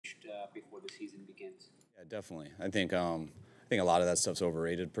stuff before the season begins? Yeah, definitely. I think a lot of that stuff's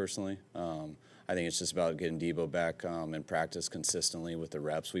overrated personally. I think it's just about getting Debo back in practice consistently with the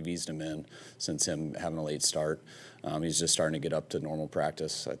reps. We've eased him in since him having a late start. He's just starting to get up to normal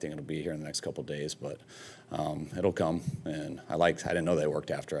practice. I think it'll be here in the next couple of days, but it'll come. And I didn't know they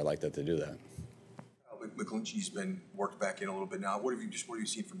worked after. I like that they do that. McGlinchey's been worked back in a little bit now. What have you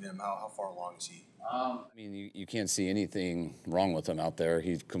seen from him? How far along is he? I mean, you can't see anything wrong with him out there.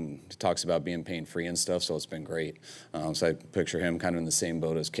 He talks about being pain-free and stuff, so it's been great. So I picture him kind of in the same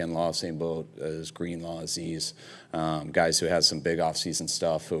boat as Kinlaw, same boat as Greenlaw, Aziz, guys who have some big off-season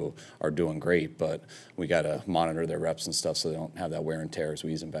stuff who are doing great, but we got to monitor their reps and stuff so they don't have that wear and tear as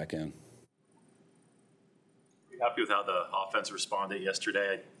we ease them back in. Are you happy with how the offense responded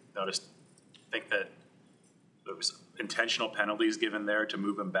yesterday? I think that there was intentional penalties given there to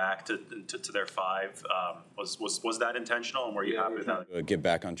move them back to their 5. Was that intentional, and were you happy with that? Get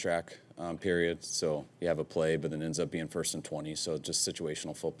back on track, period. So you have a play, but then ends up being 1st and 20. So just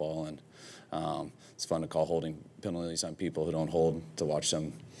situational football, and it's fun to call holding penalties on people who don't hold, to watch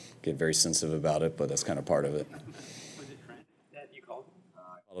them get very sensitive about it, but that's kind of part of it. Was it Trent that you called?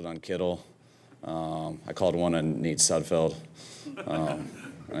 I called it on Kittle. I called one on Nate Sudfeld.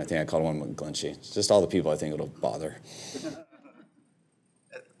 And I think I called one with Glynchy. Just all the people I think it'll bother.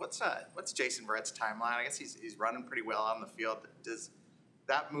 What's Jason Verrett's timeline? I guess he's running pretty well on the field. Does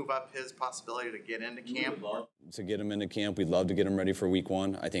that move up his possibility to get into camp? To get him into camp, we'd love to get him ready for week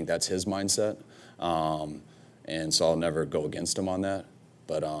 1. I think that's his mindset. And so I'll never go against him on that.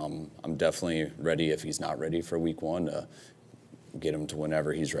 But I'm definitely ready if he's not ready for week 1 to get him to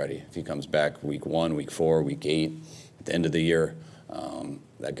whenever he's ready. If he comes back week 1, week 4, week 8, at the end of the year,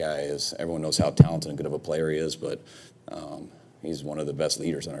 that guy everyone knows how talented and good of a player he is, but he's one of the best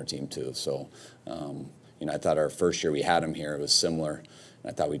leaders on our team too. So, I thought our first year we had him here, it was similar.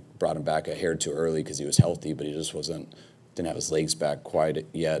 And I thought we brought him back a hair too early because he was healthy, but he just didn't have his legs back quite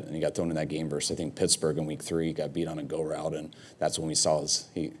yet. And he got thrown in that game versus, I think, Pittsburgh in week 3, got beat on a go route. And that's when we saw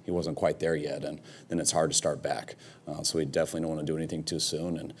he wasn't quite there yet. And then it's hard to start back. So we definitely don't want to do anything too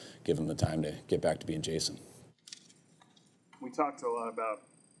soon and give him the time to get back to being Jason. We talked a lot about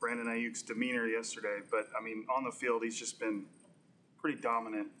Brandon Ayuk's demeanor yesterday, but, I mean, on the field, he's just been pretty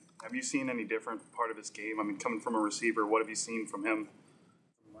dominant. Have you seen any different part of his game? I mean, coming from a receiver, what have you seen from him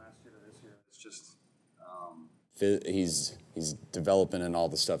from last year to this year? It's just he's developing in all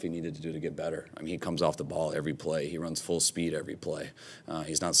the stuff he needed to do to get better. I mean, he comes off the ball every play. He runs full speed every play.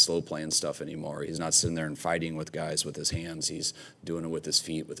 He's not slow playing stuff anymore. He's not sitting there and fighting with guys with his hands. He's doing it with his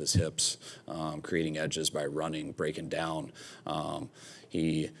feet, with his hips, creating edges by running, breaking down.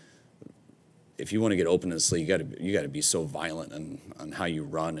 If you want to get open in this league, you got to be so violent on how you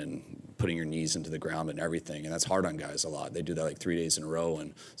run and putting your knees into the ground and everything, and that's hard on guys a lot. They do that like 3 days in a row,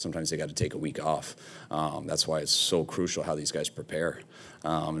 and sometimes they got to take a week off. That's why it's so crucial how these guys prepare,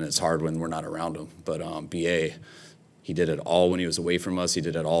 and it's hard when we're not around them. But BA, he did it all when he was away from us. He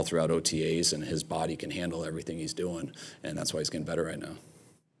did it all throughout OTAs, and his body can handle everything he's doing, and that's why he's getting better right now.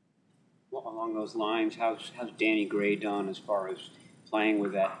 Well, along those lines, how's Danny Gray done as far as playing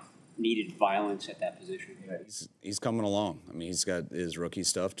with that needed violence at that position? He's coming along. I mean, he's got his rookie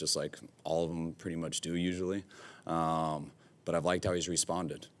stuff, just like all of them pretty much do usually. But I've liked how he's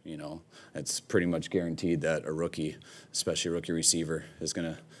responded. It's pretty much guaranteed that a rookie, especially a rookie receiver, is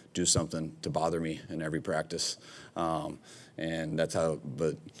going to do something to bother me in every practice. And that's how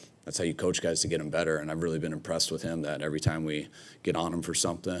you coach guys to get them better. And I've really been impressed with him that every time we get on him for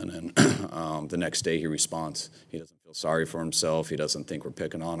something and the next day he responds. He doesn't feel sorry for himself. He doesn't think we're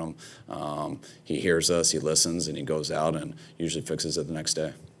picking on him. He hears us, he listens, and he goes out and usually fixes it the next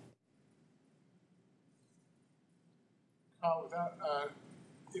day.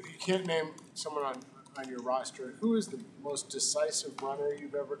 If you can't name someone on your roster, who is the most decisive runner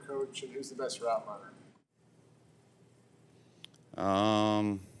you've ever coached, and who's the best route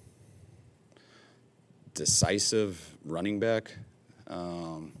runner? Decisive running back.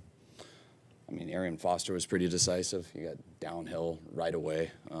 Arian Foster was pretty decisive. He got downhill right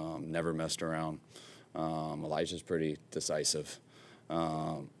away, never messed around. Elijah's pretty decisive.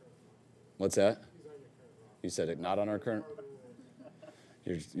 What's that? You said it not on our current?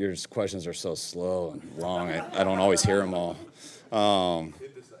 Your questions are so slow and long. I don't always hear them all.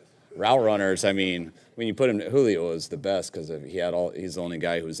 Route runners, when you put him, Julio is the best because he's the only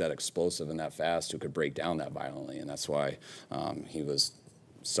guy who's that explosive and that fast who could break down that violently, and that's why he was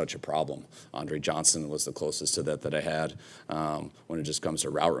such a problem. Andre Johnson was the closest to that I had. When it just comes to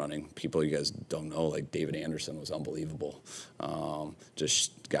route running, people you guys don't know, like David Anderson was unbelievable.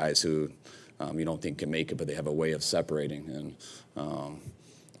 Just guys who you don't think can make it, but they have a way of separating, and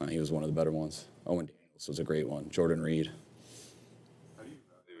he was one of the better ones. Owen Daniels was a great one. Jordan Reed. How do you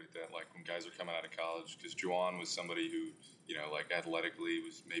evaluate that, like when guys are coming out of college? Because Juwan was somebody who, you know, like athletically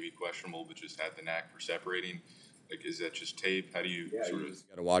was maybe questionable, but just had the knack for separating. Like, is that just tape? How do you sort of? You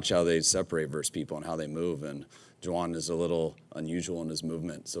got to watch how they separate versus people and how they move. And Juwan is a little unusual in his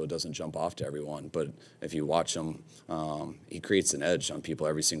movement, so it doesn't jump off to everyone. But if you watch him, he creates an edge on people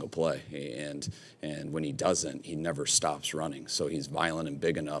every single play. And when he doesn't, he never stops running. So he's violent and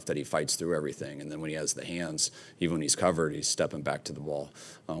big enough that he fights through everything. And then when he has the hands, even when he's covered, he's stepping back to the ball,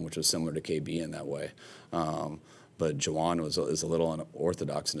 which was similar to KB in that way. But Juwan is a little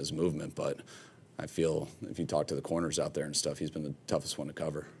unorthodox in his movement, but I feel if you talk to the corners out there and stuff, he's been the toughest one to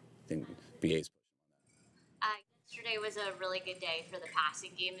cover. I think BA's. Yesterday was a really good day for the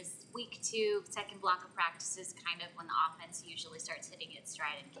passing game. Is week 2, second block of practices, kind of when the offense usually starts hitting its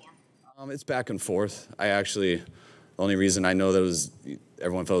stride in camp? It's back and forth. The only reason I know that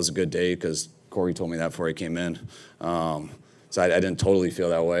everyone felt it was a good day because Corey told me that before he came in. So I didn't totally feel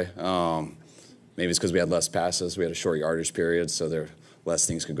that way. Maybe it's because we had less passes. We had a short yardage period, so there less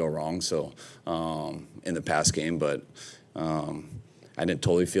things could go wrong. So in the pass game, but I didn't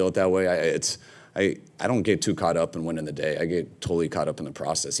totally feel it that way. I don't get too caught up in winning the day. I get totally caught up in the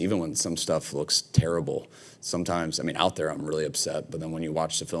process. Even when some stuff looks terrible, sometimes, I mean, out there I'm really upset. But then when you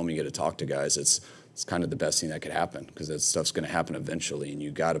watch the film, you get to talk to guys. It's kind of the best thing that could happen because that stuff's going to happen eventually, and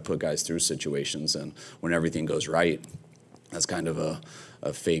you got to put guys through situations. And when everything goes right, that's kind of a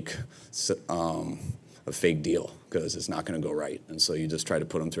fake deal because it's not going to go right. And so you just try to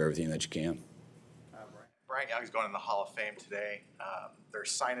put them through everything that you can. Bryant Young's going in the Hall of Fame today.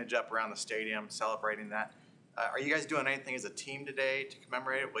 There's signage up around the stadium celebrating that. Are you guys doing anything as a team today to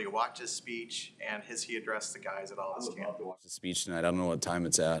commemorate it? Will you watch his speech, and has he addressed the guys at all this camp? I would love to watch the speech tonight. I don't know what time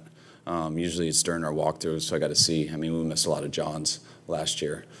it's at. Usually it's during our walkthroughs, so I got to see. I mean, we missed a lot of Johns last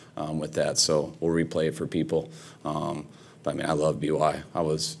year with that, so we'll replay it for people. But I mean, I love BY. I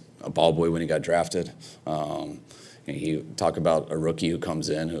was a ball boy when he got drafted. And you talk about a rookie who comes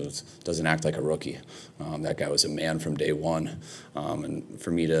in who doesn't act like a rookie. That guy was a man from day one. And for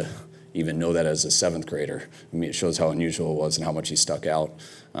me to even know that as a 7th grader, I mean, it shows how unusual it was and how much he stuck out.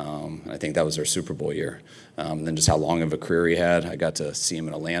 And I think that was our Super Bowl year. And then just how long of a career he had. I got to see him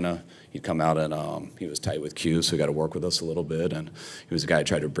in Atlanta. He'd come out and he was tight with Q, so he got to work with us a little bit. And he was a guy I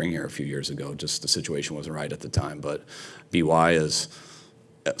tried to bring here a few years ago. Just the situation wasn't right at the time. But BY is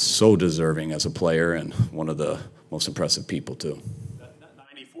so deserving as a player and one of the most impressive people too. That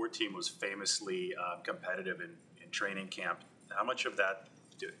 94 team was famously competitive in training camp. How much of that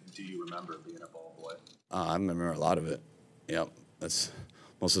do you remember being a ball boy? I remember a lot of it. Yep, that's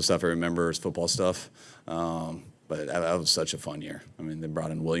most of the stuff I remember is football stuff. But that was such a fun year. I mean, they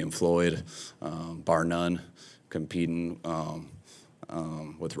brought in William Floyd, bar none, competing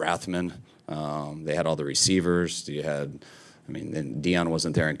with Rathman. They had all the receivers. You had. I mean, then Deion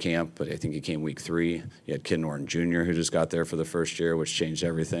wasn't there in camp, but I think he came week 3. You had Kid Norton Jr., who just got there for the first year, which changed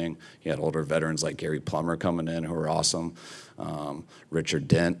everything. You had older veterans like Gary Plummer coming in, who were awesome. Richard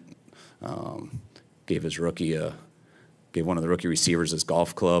Dent gave one of the rookie receivers his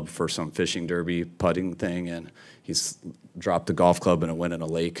golf club for some fishing derby putting thing, and he's dropped the golf club and it went in a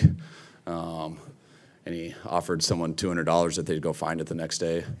lake. And he offered someone $200 that they'd go find it the next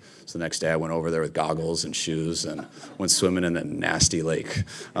day. So the next day I went over there with goggles and shoes and went swimming in that nasty lake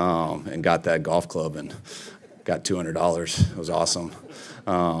and got that golf club and got $200. It was awesome.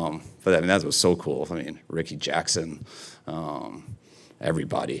 But I mean, that was so cool. I mean, Ricky Jackson,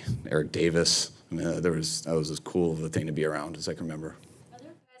 everybody, Eric Davis. I mean, that was as cool of a thing to be around as I can remember. Are there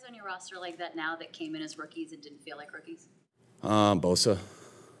guys on your roster like that now that came in as rookies and didn't feel like rookies? Bosa.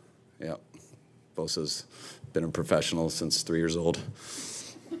 Yeah. Bosa's been a professional since 3 years old.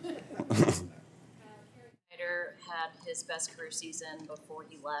 Snyder had his best career season before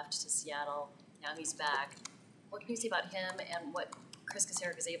he left to Seattle. Now he's back. What can you say about him and what Chris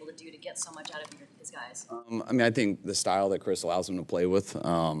Kaczmarek is able to do to get so much out of his guys? I mean, I think the style that Chris allows him to play with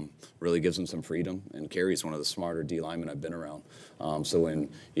really gives him some freedom. And Kerry's one of the smarter D linemen I've been around. So when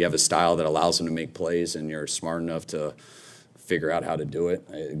you have a style that allows him to make plays and you're smart enough to figure out how to do it,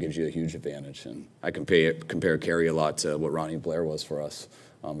 it gives you a huge advantage. And I compare Kerry a lot to what Ronnie Blair was for us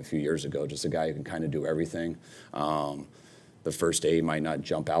a few years ago, just a guy who can kind of do everything. The first day he might not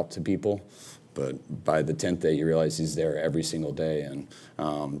jump out to people, but by the 10th day you realize he's there every single day. And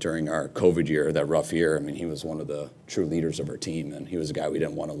during our COVID year, that rough year, I mean, he was one of the true leaders of our team, and he was a guy we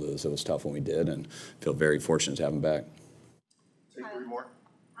didn't want to lose. It was tough when we did, and feel very fortunate to have him back. Take 3 more.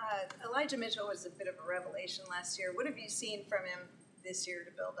 Elijah Mitchell was a bit of a revelation last year. What have you seen from him this year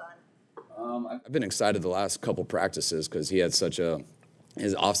to build on? I've been excited the last couple practices because he had such a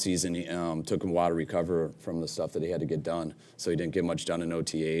his offseason, he took him a while to recover from the stuff that he had to get done. So he didn't get much done in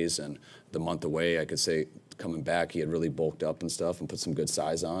OTAs. And the month away, I could say, coming back, he had really bulked up and stuff and put some good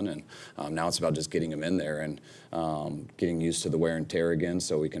size on. And now it's about just getting him in there and getting used to the wear and tear again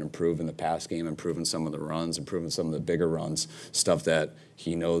so we can improve in the pass game, improving some of the runs, improving some of the bigger runs, stuff that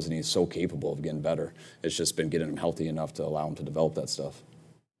he knows and he's so capable of getting better. It's just been getting him healthy enough to allow him to develop that stuff.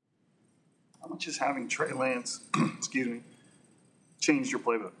 How much is having Trey Lance, excuse me, changed your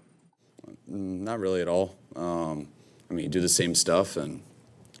playbook? Not really at all. I mean, you do the same stuff, and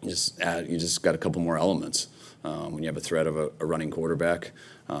you just got a couple more elements. When you have a threat of a running quarterback,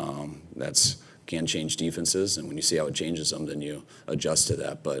 that's can change defenses, and when you see how it changes them, then you adjust to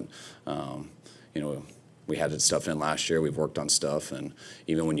that. But you know, we had stuff in last year. We've worked on stuff, and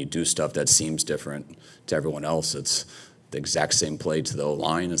even when you do stuff that seems different to everyone else, it's the exact same play to the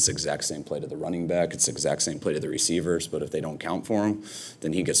O-line, it's the exact same play to the running back, it's the exact same play to the receivers, but if they don't count for him,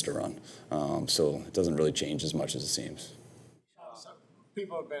 then he gets to run. So it doesn't really change as much as it seems. Some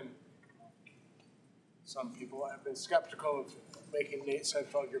people have been skeptical of making Nate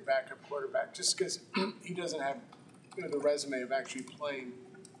Sudfeld your backup quarterback just because he doesn't have the resume of actually playing.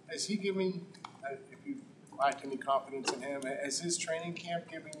 Has he given, if you lacked any confidence in him, has his training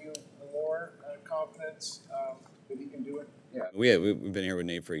camp given you more confidence that he can do it? Yeah, we've been here with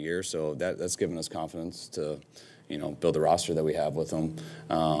Nate for a year, so that's given us confidence to, build the roster that we have with him.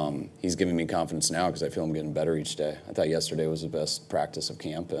 He's giving me confidence now because I feel I'm getting better each day. I thought yesterday was the best practice of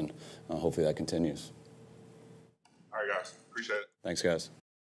camp, and hopefully that continues. All right, guys. Appreciate it. Thanks, guys.